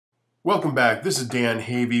Welcome back. This is Dan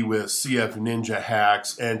Havey with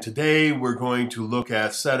CFninjaHacks, and today we're going to look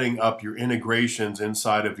at setting up your integrations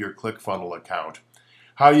inside of your ClickFunnels account.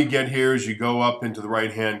 How you get here is you go up into the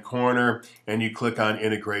right-hand corner and you click on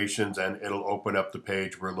integrations and it'll open up the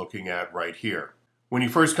page we're looking at right here. When you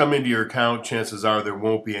first come into your account, chances are there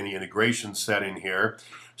won't be any integration set in here.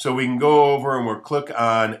 So we can go over and we'll click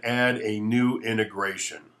on add a new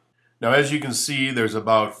integration. Now, as you can see, there's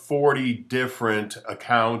about 40 different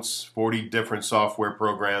accounts, 40 different software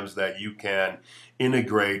programs that you can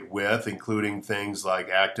integrate with, including things like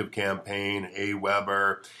ActiveCampaign,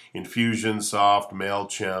 Aweber, Infusionsoft,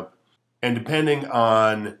 MailChimp. And depending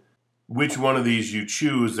on which one of these you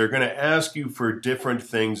choose, they're going to ask you for different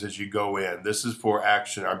things as you go in. This is for for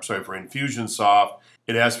Infusionsoft.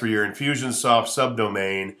 It asks for your Infusionsoft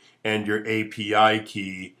subdomain and your API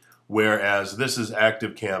key. Whereas this is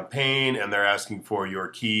ActiveCampaign and they're asking for your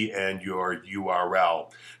key and your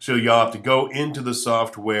URL. So you'll have to go into the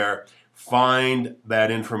software, find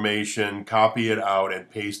that information, copy it out, and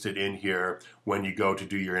paste it in here when you go to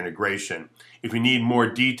do your integration. If you need more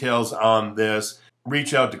details on this,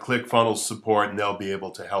 reach out to ClickFunnels support and they'll be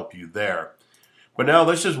able to help you there. But now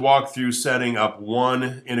let's just walk through setting up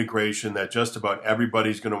one integration that just about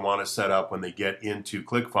everybody's going to want to set up when they get into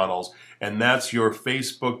ClickFunnels, and that's your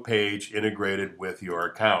Facebook page integrated with your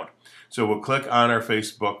account. So we'll click on our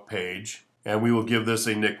Facebook page and we will give this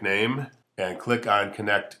a nickname and click on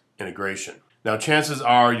Connect Integration. Now chances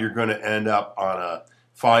are you're going to end up on a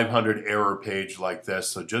 500 error page like this,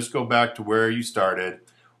 so just go back to where you started,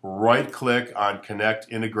 right click on Connect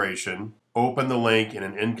Integration, open the link in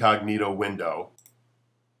an incognito window,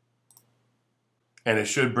 and it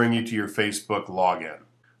should bring you to your Facebook login.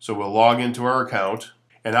 So we'll log into our account,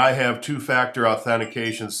 and I have two-factor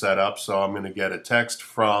authentication set up, so I'm going to get a text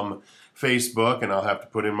from Facebook and I'll have to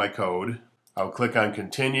put in my code. I'll click on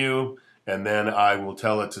continue and then I will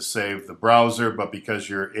tell it to save the browser, but because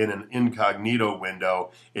you're in an incognito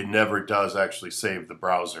window, it never does actually save the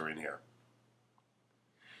browser in here.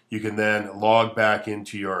 You can then log back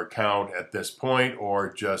into your account at this point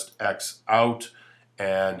or just X out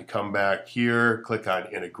and come back here, click on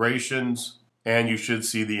integrations, and you should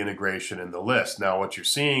see the integration in the list. Now what you're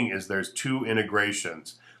seeing is there's two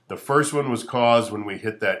integrations. The first one was caused when we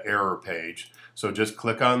hit that error page. So just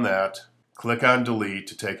click on that, click on delete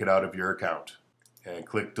to take it out of your account, and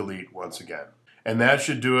click delete once again. And that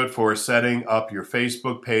should do it for setting up your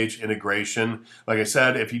Facebook page integration. Like I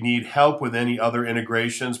said, if you need help with any other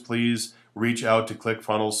integrations, please reach out to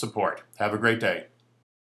ClickFunnels support. Have a great day.